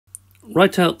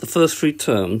write out the first three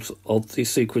terms of the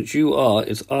sequence UR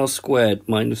is r squared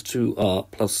minus 2r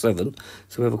plus 7.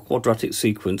 So we have a quadratic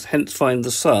sequence. Hence find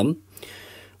the sum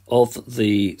of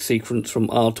the sequence from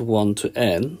r to 1 to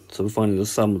n. So we're finding the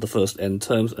sum of the first n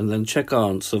terms, and then check our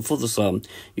answer for the sum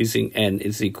using n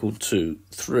is equal to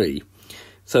 3.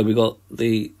 So we got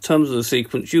the terms of the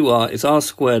sequence UR is r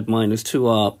squared minus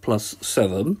 2r plus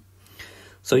 7.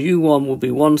 So U1 will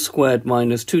be 1 squared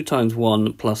minus 2 times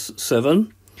 1 plus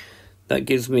 7. That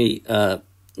gives me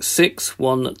 6,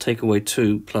 1 take away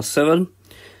 2 plus 7.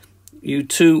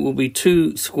 U2 will be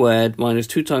 2 squared minus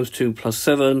 2 times 2 plus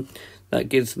 7. That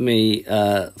gives me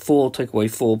 4 take away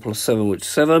 4 plus 7, which is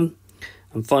 7.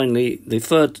 And finally, the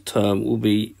third term will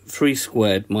be 3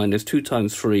 squared minus 2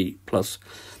 times 3 plus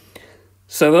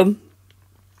 7.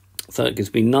 So that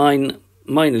gives me 9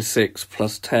 minus 6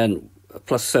 plus 10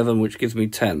 plus 7, which gives me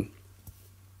 10.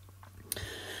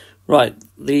 Right,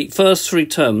 the first three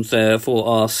terms therefore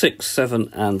are 6, 7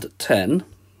 and 10.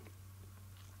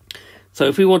 So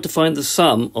if we want to find the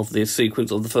sum of the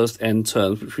sequence of the first n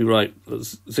terms, which we write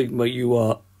as sigma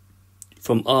UR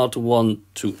from r to 1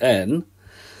 to n,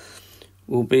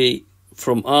 will be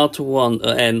from r to 1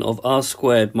 n of r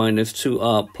squared minus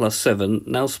 2r plus 7.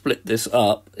 Now split this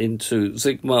up into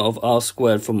sigma of r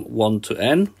squared from 1 to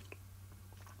n.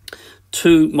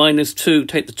 2 minus 2,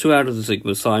 take the 2 out of the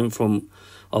sigma sign from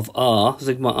of r,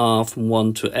 sigma r from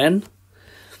 1 to n,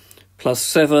 plus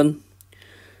 7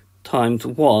 times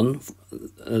 1,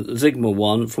 sigma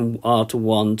 1 from r to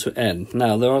 1 to n.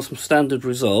 Now there are some standard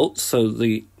results, so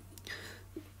the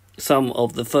sum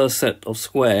of the first set of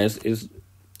squares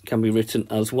can be written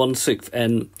as 1/6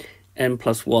 n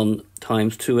plus 1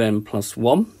 times 2n plus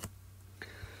 1.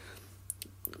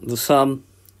 The sum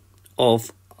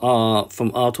of r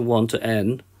from r to 1 to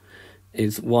n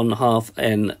is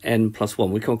 1/2 n plus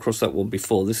 1. We come across that one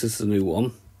before. This is the new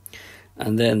one.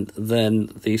 And then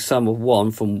the sum of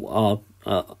 1 from r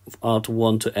to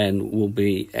 1 to n will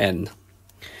be n.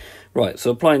 Right,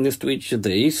 so applying this to each of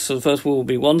these. So the first one will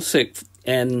be 1/6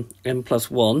 n plus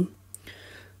 1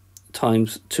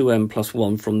 times 2n plus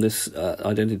 1 from this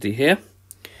identity here.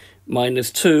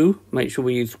 Minus 2, make sure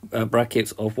we use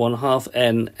brackets of 1/2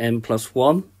 n plus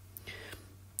 1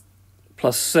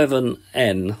 plus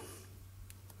 7n.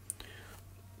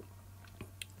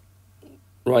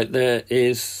 Right, there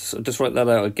is, so just write that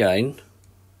out again.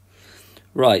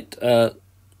 Right,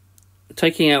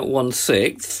 taking out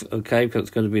 1/6, okay, because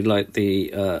it's going to be like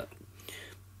the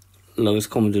lowest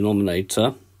common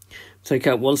denominator. Take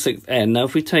out 1/6 n. Now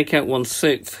if we take out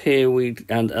 1/6 here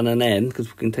and an n, because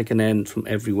we can take an n from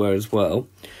everywhere as well,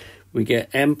 we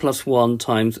get n plus 1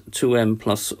 times 2n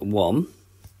plus 1.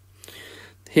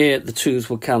 Here the 2's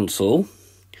will cancel.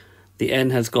 The n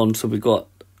has gone, so we've got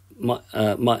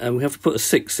and we have to put a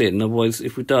 6 in, otherwise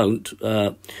if we don't,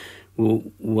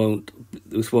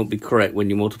 this won't be correct when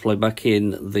you multiply back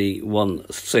in the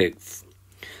 1/6.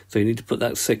 So you need to put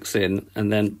that 6 in,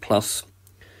 and then plus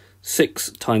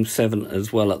 6 times 7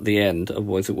 as well at the end,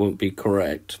 otherwise it won't be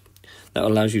correct. That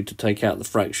allows you to take out the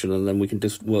fraction, and then we can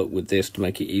just work with this to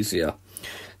make it easier.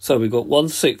 So we've got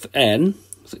 1/6 n.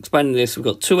 So expanding this, we've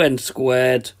got 2n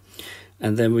squared,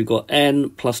 and then we've got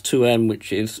n plus 2n,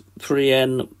 which is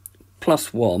 3n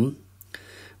plus 1,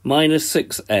 minus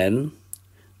 6n,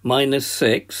 minus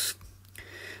 6,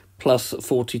 plus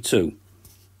 42.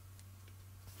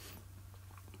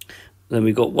 Then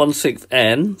we've got 1/6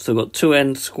 n, so we've got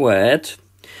 2n squared,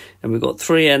 and we've got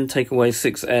 3n take away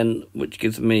 6n, which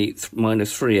gives me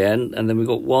minus 3n, and then we've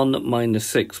got 1 minus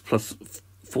 6 plus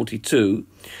 42,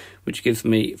 which gives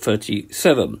me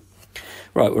 37.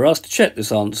 Right, we're asked to check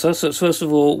this answer. So first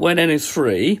of all, when n is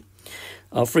 3,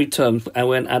 our three terms, and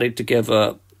when added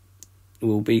together,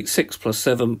 will be 6 plus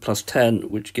 7 plus 10,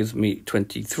 which gives me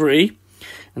 23.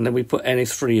 And then we put n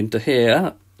is 3 into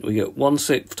here. We get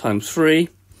 1/6 times 3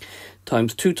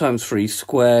 times 2 times 3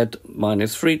 squared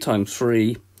minus 3 times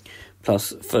 3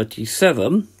 plus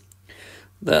 37.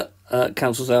 That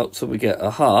cancels out, so we get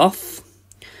a half.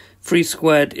 3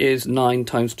 squared is 9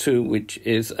 times 2, which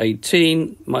is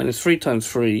 18, minus 3 times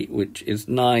 3, which is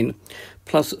 9,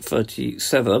 plus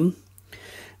 37.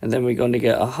 And then we're going to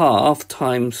get a half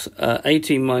times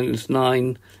 18 minus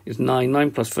 9 is 9.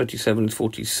 9 plus 37 is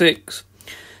 46.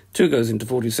 2 goes into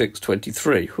 46,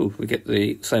 23. Whew, we get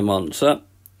the same answer.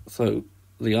 So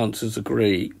the answers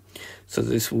agree. So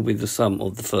this will be the sum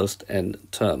of the first n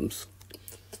terms.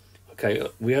 Okay,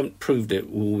 we haven't proved it.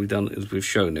 All we've done is we've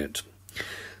shown it.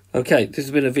 Okay, this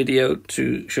has been a video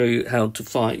to show you how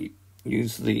to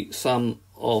use the sum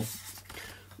of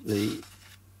the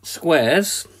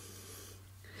squares.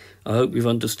 I hope you've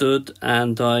understood,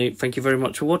 and I thank you very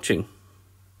much for watching.